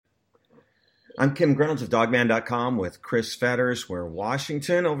I'm Kim Reynolds of Dogman.com with Chris Fetters, where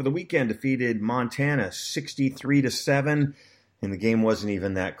Washington over the weekend defeated Montana 63-7, and the game wasn't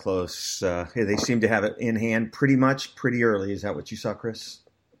even that close. They seemed to have it in hand pretty early. Is that what you saw, Chris?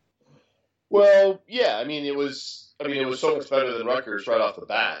 Well, yeah. I mean, it was so much better than Rutgers right off the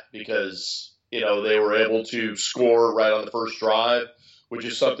bat because they were able to score right on the first drive, which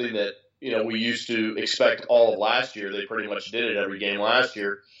is something that we used to expect all of last year. They pretty much did it every game last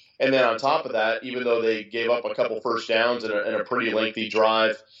year. And then on top of that, even though they gave up a couple first downs and a pretty lengthy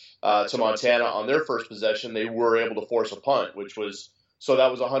drive to Montana on their first possession, they were able to force a punt, so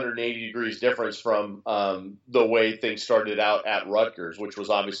that was 180 degrees difference from the way things started out at Rutgers, which was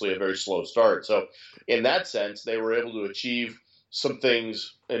obviously a very slow start. So in that sense, they were able to achieve some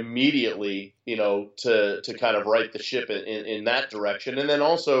things immediately, to kind of right the ship in that direction. And then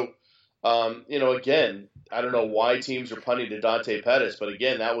also, again, I don't know why teams are punting to Dante Pettis, but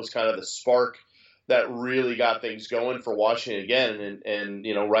again, that was kind of the spark that really got things going for Washington again.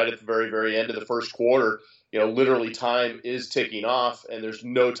 And right at the very, very end of the first quarter, literally time is ticking off and there's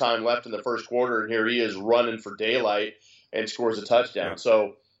no time left in the first quarter. And here he is running for daylight and scores a touchdown.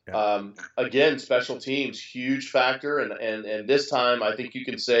 So, again, special teams, huge factor. And this time I think you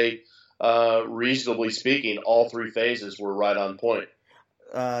can say, reasonably speaking, all three phases were right on point.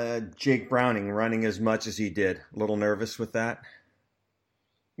 Jake Browning running as much as he did. A little nervous with that?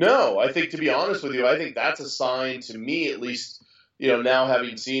 No, I think, to be honest with you, I think that's a sign to me, at least, now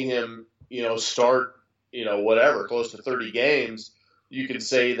having seen him, start, close to 30 games, you can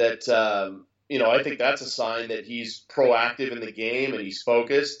say that, I think that's a sign that he's proactive in the game and he's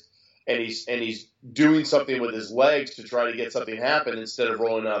focused and he's doing something with his legs to try to get something happen instead of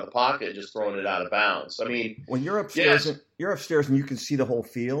rolling out of the pocket and just throwing it out of bounds. I mean, when you're upstairs, and you can see the whole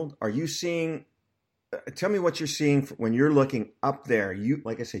field. Are you seeing? Tell me what you're seeing when you're looking up there.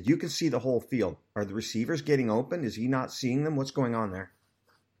 Like I said, you can see the whole field. Are the receivers getting open? Is he not seeing them? What's going on there?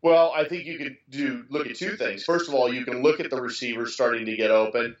 Well, I think you could look at two things. First of all, you can look at the receivers starting to get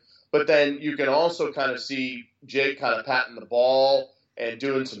open, but then you can also kind of see Jake kind of patting the ball and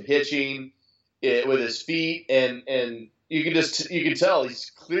doing some hitching with his feet, and you can tell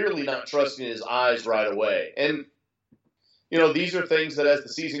he's clearly not trusting his eyes right away. And these are things that as the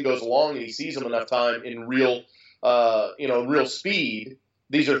season goes along and he sees them enough time in real speed,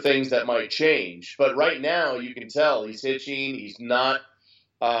 these are things that might change. But right now you can tell he's hitching. He's not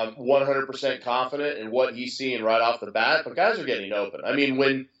 100% confident in what he's seeing right off the bat, but guys are getting open. I mean,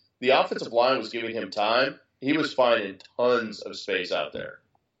 when the offensive line was giving him time, he was finding tons of space out there.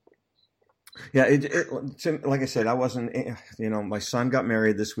 Yeah, like I said, I wasn't, my son got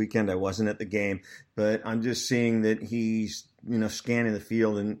married this weekend. I wasn't at the game, but I'm just seeing that he's, scanning the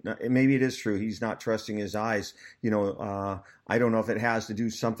field, and maybe it is true. He's not trusting his eyes. I don't know if it has to do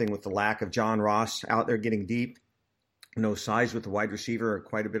something with the lack of John Ross out there getting deep. No size with the wide receiver, or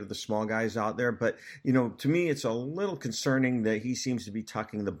quite a bit of the small guys out there. But, to me, it's a little concerning that he seems to be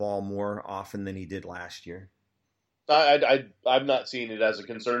tucking the ball more often than he did last year. I'm not seeing it as a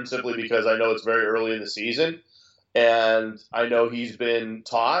concern simply because I know it's very early in the season, and I know he's been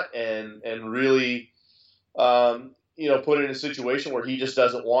taught and really, put in a situation where he just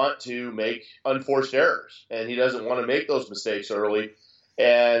doesn't want to make unforced errors, and he doesn't want to make those mistakes early.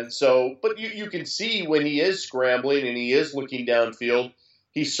 And so, but you can see when he is scrambling and he is looking downfield,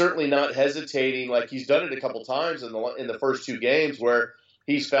 he's certainly not hesitating. Like he's done it a couple times in the first two games where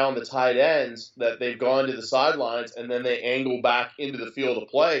he's found the tight ends that they've gone to the sidelines and then they angle back into the field of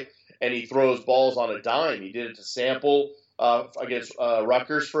play and he throws balls on a dime. He did it to Sample against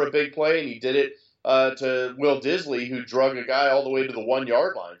Rutgers for a big play, and he did it to Will Disley, who drug a guy all the way to the 1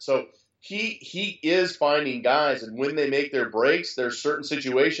 yard line. So he is finding guys, and when they make their breaks, there's certain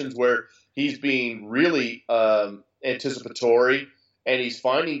situations where he's being really anticipatory and he's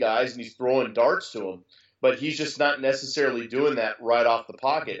finding guys and he's throwing darts to them. But he's just not necessarily doing that right off the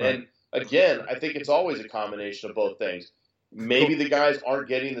pocket. Right. And again, I think it's always a combination of both things. Maybe the guys aren't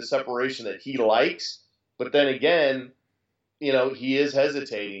getting the separation that he likes, but then again, he is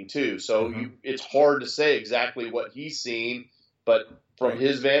hesitating too. So it's hard to say exactly what he's seeing, but from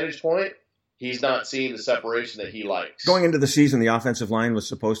his vantage point, he's not seeing the separation that he likes. Going into the season, the offensive line was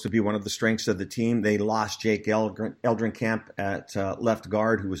supposed to be one of the strengths of the team. They lost Jake Eldrenkamp at left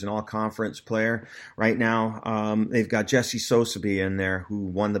guard, who was an all-conference player. Right now, they've got Jesse Sosebee in there, who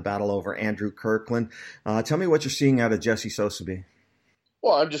won the battle over Andrew Kirkland. Tell me what you're seeing out of Jesse Sosebee.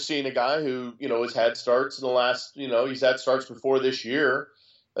 Well, I'm just seeing a guy who, has had starts in the last, he's had starts before this year.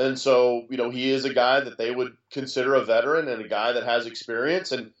 And so, he is a guy that they would consider a veteran and a guy that has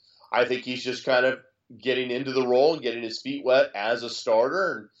experience. And I think he's just kind of getting into the role and getting his feet wet as a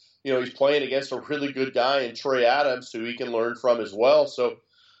starter. he's playing against a really good guy in Trey Adams who he can learn from as well. So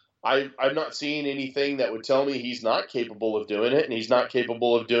I'm not seeing anything that would tell me he's not capable of doing it, and he's not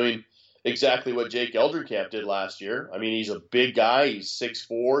capable of doing exactly what Jake Elderkamp did last year. I mean, he's a big guy. He's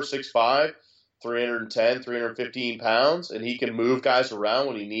 6'4", 6'5", 310, 315 pounds, and he can move guys around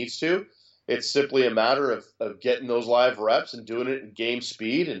when he needs to. It's simply a matter of getting those live reps and doing it in game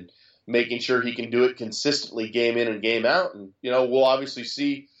speed and making sure he can do it consistently game in and game out. And, we'll obviously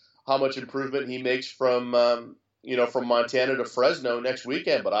see how much improvement he makes from Montana to Fresno next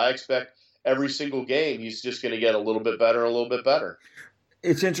weekend. But I expect every single game he's just going to get a little bit better and a little bit better.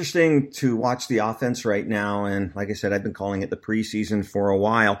 It's interesting to watch the offense right now, and like I said, I've been calling it the preseason for a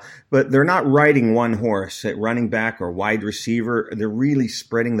while, but they're not riding one horse at running back or wide receiver. They're really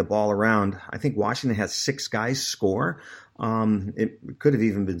spreading the ball around. I think Washington has 6 guys score. It could have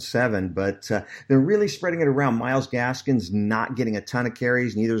even been 7, but they're really spreading it around. Myles Gaskin's not getting a ton of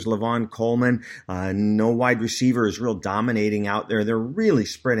carries. Neither is Lavon Coleman. No wide receiver is real dominating out there. They're really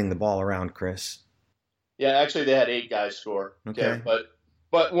spreading the ball around, Chris. Yeah, actually they had 8 guys score. Okay.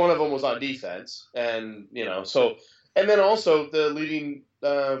 But one of them was on defense, and and then also the leading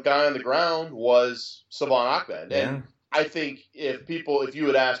guy on the ground was Salvon Ahmed. And Yeah. I think if you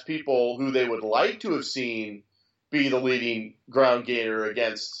would ask people who they would like to have seen be the leading ground gainer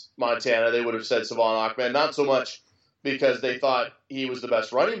against Montana, they would have said Salvon Ahmed. Not so much because they thought he was the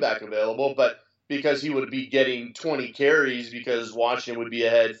best running back available, but because he would be getting 20 carries because Washington would be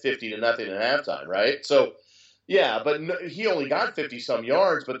ahead 50-0 at halftime, right? So. Yeah, but he only got 50-some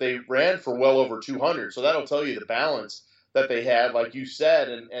yards, but they ran for well over 200. So that'll tell you the balance that they had, like you said,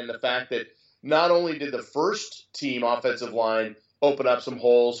 and the fact that not only did the first team offensive line open up some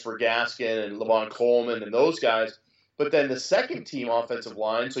holes for Gaskin and Lavon Coleman and those guys, but then the second team offensive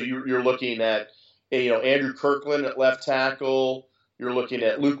line, so you're looking at Andrew Kirkland at left tackle, you're looking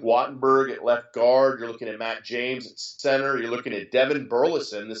at Luke Wattenberg at left guard, you're looking at Matt James at center, you're looking at Devin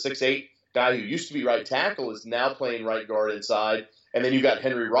Burleson, the 6'8", guy who used to be right tackle is now playing right guard inside. And then you've got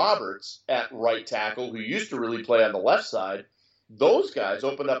Henry Roberts at right tackle who used to really play on the left side. Those guys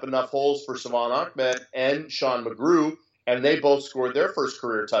opened up enough holes for Salvon Ahmed and Sean McGrew, and they both scored their first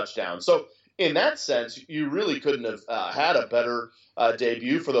career touchdown. So in that sense, you really couldn't have had a better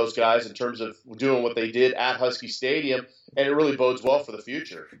debut for those guys in terms of doing what they did at Husky Stadium, and it really bodes well for the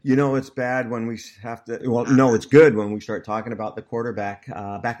future. It's bad when we have to – well, no, it's good when we start talking about the quarterback,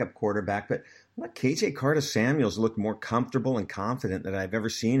 backup quarterback, but KJ Carta-Samuels looked more comfortable and confident than I've ever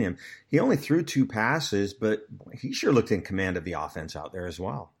seen him. He only threw 2 passes, but he sure looked in command of the offense out there as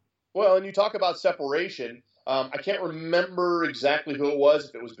well. Well, and you talk about separation – I can't remember exactly who it was,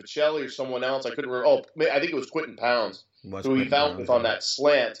 if it was Bocelli or someone else. I couldn't remember. Oh, I think it was Quentin Pounds who he found with on that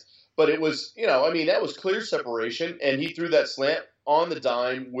slant. But it was, that was clear separation, and he threw that slant on the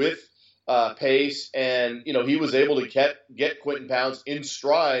dime with pace, and, he was able to get Quentin Pounds in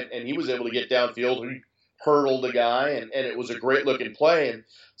stride, and he was able to get downfield. He hurdled the guy, and it was a great-looking play. And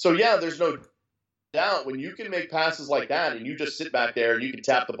so, yeah, there's no doubt when you can make passes like that and you just sit back there and you can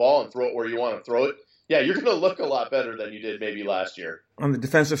tap the ball and throw it where you want to throw it, yeah, you're going to look a lot better than you did maybe last year. On the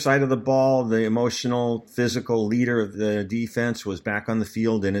defensive side of the ball, the emotional, physical leader of the defense was back on the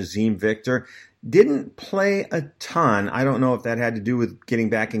field in Azeem Victor. Didn't play a ton. I don't know if that had to do with getting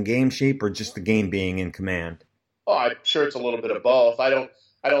back in game shape or just the game being in command. Oh, I'm sure it's a little bit of both. I don't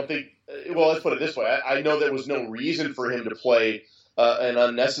think – well, let's put it this way. I know there was no reason for him to play an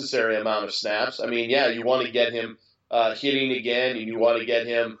unnecessary amount of snaps. I mean, yeah, you want to get him hitting again, and you want to get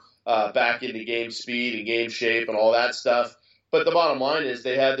him back into game speed and game shape and all that stuff. But the bottom line is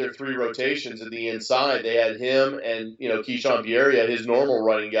they had their 3 rotations at the inside. They had him and, Keyshawn Bierria, his normal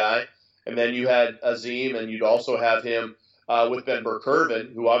running guy. And then you had Azeem, and you'd also have him with Ben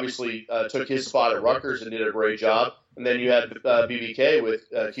Burke-Irvin, who obviously took his spot at Rutgers and did a great job. And then you had BBK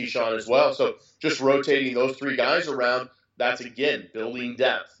with Keyshawn as well. So just rotating those 3 guys around, that's, again, building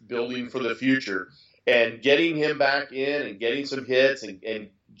depth, building for the future. And getting him back in and getting some hits and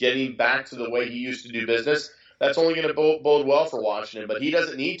getting back to the way he used to do business, that's only going to bode well for Washington. But he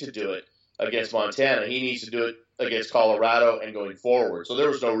doesn't need to do it against Montana. He needs to do it against Colorado and going forward. So there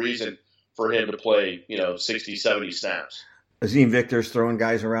was no reason for him to play, 60, 70 snaps. Azeem Victor's throwing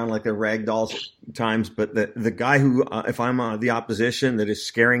guys around like they're rag dolls times, but the guy who, if I'm the opposition, that is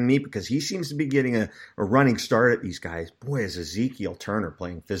scaring me because he seems to be getting a running start at these guys. Boy, is Ezekiel Turner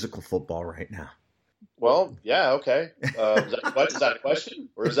playing physical football right now. Well, yeah, okay. Is that a question,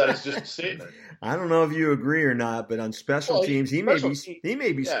 or is that just a statement? I don't know if you agree or not, but on special teams, he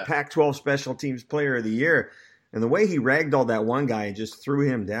may be yeah. Pac-12 Special Teams Player of the Year. And the way he ragdolled that one guy and just threw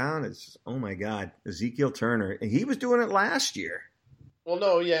him down, it's, oh my God, Ezekiel Turner. And he was doing it last year. Well,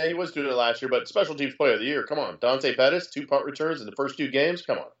 no, yeah, he was doing it last year, but special teams player of the year. Come on, Dante Pettis, 2 punt returns in the first 2 games.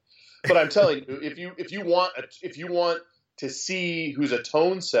 Come on. But I'm telling you, if you want to see who's a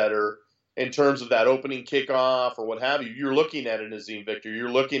tone setter in terms of that opening kickoff or what have you, you're looking at an Azim Victor, you're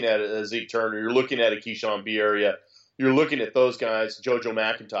looking at a Zeke Turner, you're looking at a Keyshawn Bierria, you're looking at those guys, JoJo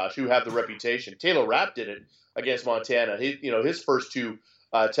McIntosh, who have the reputation. Taylor Rapp did it against Montana. His first 2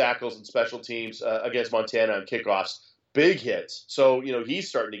 tackles and special teams against Montana on kickoffs, big hits. So he's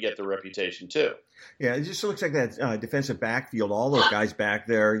starting to get the reputation too. Yeah, it just looks like that defensive backfield, all those guys back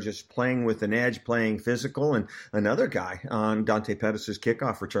there just playing with an edge, playing physical. And another guy on Dante Pettis'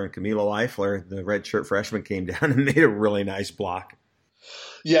 kickoff return, Camilo Eifler, the redshirt freshman, came down and made a really nice block.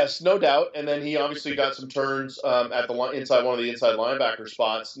 Yes, no doubt. And then he obviously got some turns at the inside one of the inside linebacker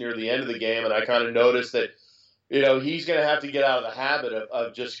spots near the end of the game. And I kind of noticed that, he's going to have to get out of the habit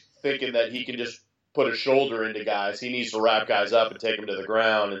of just thinking that he can just put a shoulder into guys. He needs to wrap guys up and take them to the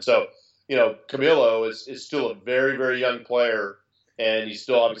ground. And so, Camilo is still a very, very young player, and he's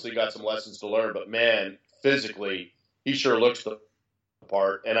still obviously got some lessons to learn. But, man, physically, he sure looks the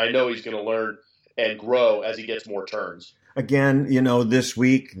part. And I know he's going to learn and grow as he gets more turns. Again, this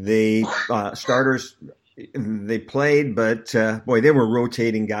week, the starters, they played, but, they were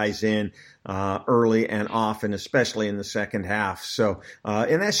rotating guys in early and often, especially in the second half. So,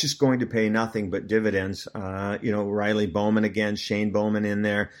 and that's just going to pay nothing but dividends. Riley Bowman again, Shane Bowman in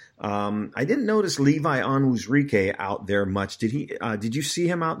there. I didn't notice Levi Onwuzurike out there much. Did you see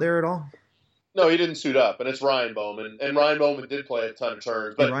him out there at all? No, he didn't suit up, and it's Ryan Bowman. And Ryan Bowman did play a ton of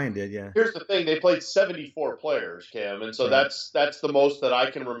turns. But Ryan did, yeah. Here's the thing. They played 74 players, Cam, and so that's the most that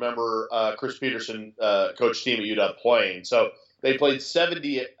I can remember Chris Peterson, coach team at UW, playing. So they played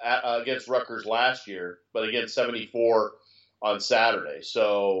 70 against Rutgers last year, but again, 74 on Saturday.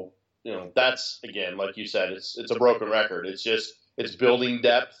 So, that's, again, like you said, it's a broken record. It's building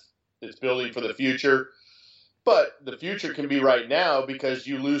depth. It's building for the future. But the future can be right now because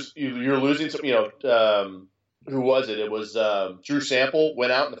you're losing some. Who was it? It was Drew Sample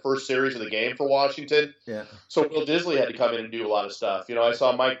went out in the first series of the game for Washington. Yeah. So Will Disley had to come in and do a lot of stuff. I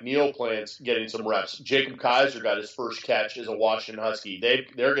saw Mike Neal getting some reps. Jacob Kaiser got his first catch as a Washington Husky.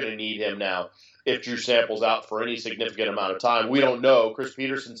 They're going to need him now if Drew Sample's out for any significant amount of time. We don't know. Chris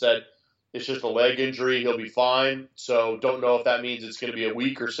Peterson said it's just a leg injury. He'll be fine. So don't know if that means it's going to be a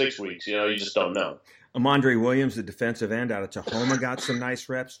week or 6 weeks. You just don't know. Amandre Williams, the defensive end out of Tahoma, got some nice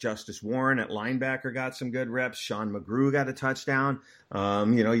reps. Justice Warren at linebacker got some good reps. Sean McGrew got a touchdown.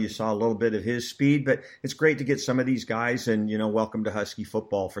 You saw a little bit of his speed, but it's great to get some of these guys and, welcome to Husky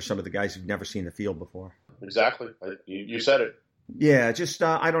football for some of the guys who've never seen the field before. Exactly. You said it. Yeah, just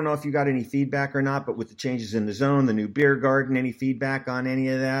I don't know if you got any feedback or not, but with the changes in the zone, the new beer garden, any feedback on any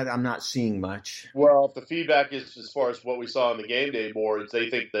of that? I'm not seeing much. Well, if the feedback is as far as what we saw on the game day boards, they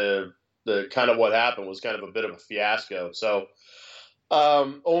think the kind of what happened was kind of a bit of a fiasco. So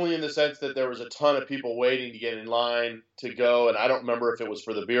only in the sense that there was a ton of people waiting to get in line to go. And I don't remember if it was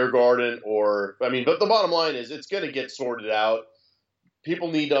for the beer garden but the bottom line is it's going to get sorted out.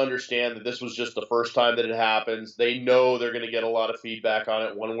 People need to understand that this was just the first time that it happens. They know they're going to get a lot of feedback on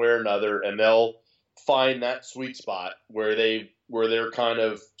it one way or another, and they'll find that sweet spot where they're kind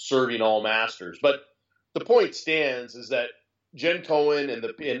of serving all masters. But the point stands is that Jen Cohen and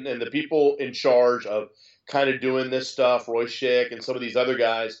the people in charge of kind of doing this stuff, Roy Schick and some of these other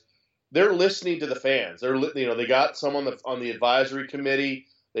guys, they're listening to the fans. They got some on the advisory committee.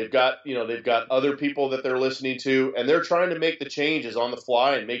 They've got other people that they're listening to, and they're trying to make the changes on the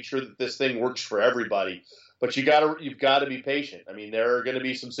fly and make sure that this thing works for everybody. But you've got to be patient. I mean, there are going to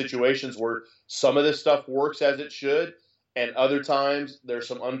be some situations where some of this stuff works as it should, and other times there's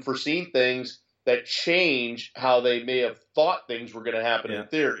some unforeseen things that change how they may have thought things were going to happen in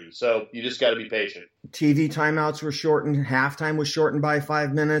theory. So you just got to be patient. TV timeouts were shortened. Halftime was shortened by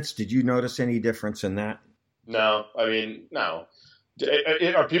 5 minutes. Did you notice any difference in that? No. No.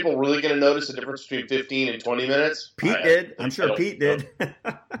 Are people really going to notice the difference between 15 and 20 minutes? Pete did. I'm sure Pete did.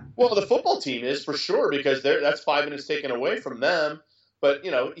 Well, the football team is for sure because that's 5 minutes taken away from them. But,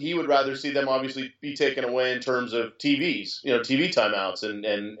 he would rather see them obviously be taken away in terms of TVs, TV timeouts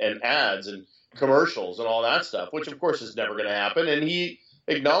and ads and commercials and all that stuff, which of course is never going to happen. And he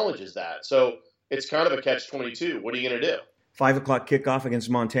acknowledges that. So it's kind of a catch-22. What are you going to do? 5 o'clock kickoff against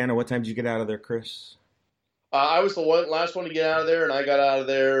Montana. What time did you get out of there, Chris? I was the last one to get out of there, and I got out of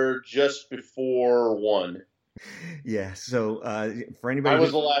there just before 1. Yeah. So for anybody, I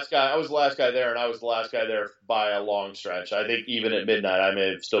was the last guy there, and I was the last guy there by a long stretch. I think even at midnight, I may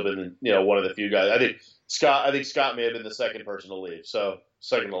have still been, one of the few guys. I think Scott may have been the second person to leave. So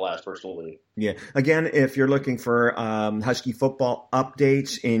second to last person to leave. Yeah. Again, if you're looking for Husky football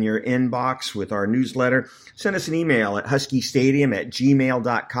updates in your inbox with our newsletter, send us an email at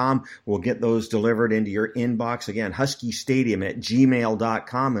huskystadium@gmail.com. We'll get those delivered into your inbox. Again,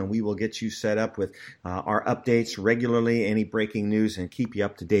 huskystadium@gmail.com, and we will get you set up with our updates regularly, any breaking news, and keep you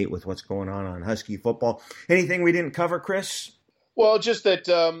up to date with what's going on Husky football. Anything we didn't cover, Chris? Well, just that,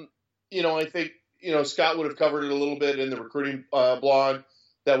 I think, Scott would have covered it a little bit in the recruiting blog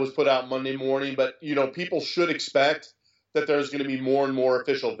that was put out Monday morning. But, people should expect that there's going to be more and more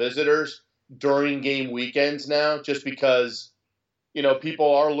official visitors during game weekends now, just because,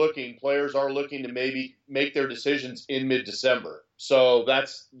 players are looking to maybe make their decisions in mid-December. So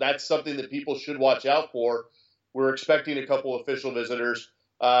that's something that people should watch out for. We're expecting a couple official visitors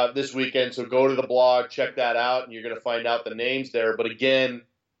this weekend. So go to the blog, check that out, and you're going to find out the names there. But again,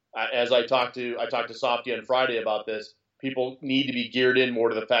 as I talked to Softy on Friday about this, people need to be geared in more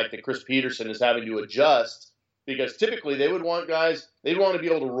to the fact that Chris Petersen is having to adjust, because typically they'd want to be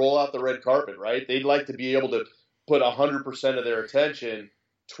able to roll out the red carpet, right? They'd like to be able to put 100% of their attention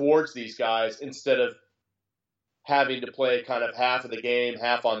towards these guys instead of having to play kind of half of the game,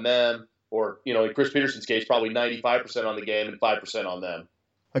 half on them, or, in Chris Petersen's case, probably 95% on the game and 5% on them.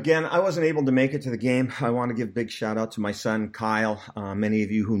 Again, I wasn't able to make it to the game. I want to give a big shout out to my son, Kyle. Many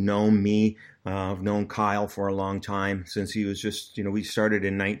of you who know me have known Kyle for a long time, since he was just, we started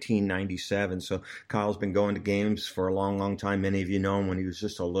in 1997. So Kyle's been going to games for a long, long time. Many of you know him when he was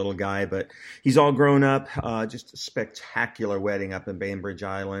just a little guy, but he's all grown up. Just a spectacular wedding up in Bainbridge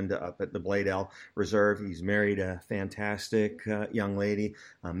Island, up at the Bladell Reserve. He's married a fantastic young lady,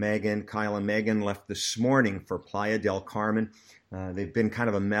 Megan. Kyle and Megan left this morning for Playa del Carmen. They've been kind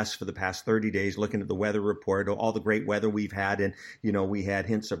of a mess for the past 30 days, looking at the weather report, all the great weather we've had. And, we had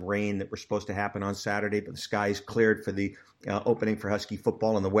hints of rain that were supposed to happen on Saturday, but the skies cleared for the opening for Husky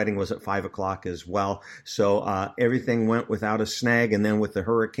football, and the wedding was at 5 o'clock as well. So everything went without a snag. And then with the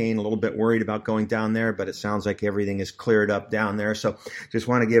hurricane, a little bit worried about going down there, but it sounds like everything is cleared up down there. So just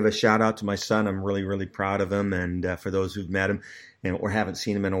want to give a shout out to my son. I'm really, really proud of him. And for those who've met him, or haven't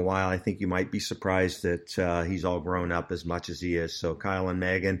seen him in a while, I think you might be surprised that he's all grown up as much as he is. So Kyle and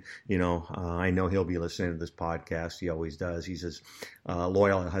Megan, I know he'll be listening to this podcast. He always does. He's as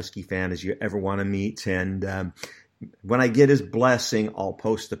loyal a Husky fan as you ever want to meet. And when I get his blessing, I'll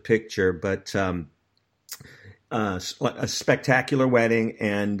post a picture. But a spectacular wedding,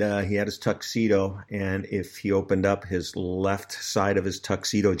 and he had his tuxedo, and if he opened up his left side of his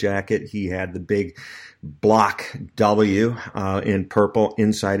tuxedo jacket, he had the big block W in purple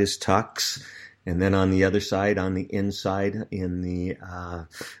inside his tux. And then on the other side, on the inside, in the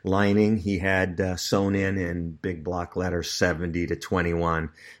lining, he had sewn in big block letters 70 to 21.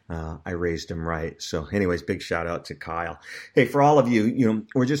 I raised him right. So anyways, big shout out to Kyle. Hey, for all of you,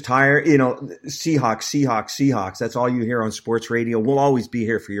 we're just tired. Seahawks. That's all you hear on sports radio. We'll always be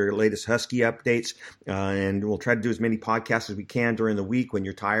here for your latest Husky updates. And we'll try to do as many podcasts as we can during the week when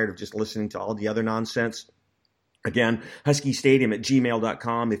you're tired of just listening to all the other nonsense. Again,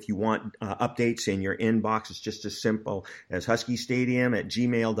 huskystadium@gmail.com. If you want updates in your inbox, it's just as simple as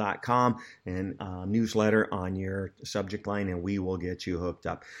huskystadium@gmail.com, and newsletter on your subject line, and we will get you hooked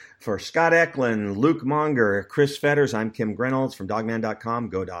up. For Scott Eklund, Luke Monger, Chris Fetters, I'm Kim Grenolds from dogman.com.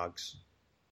 Go Dogs.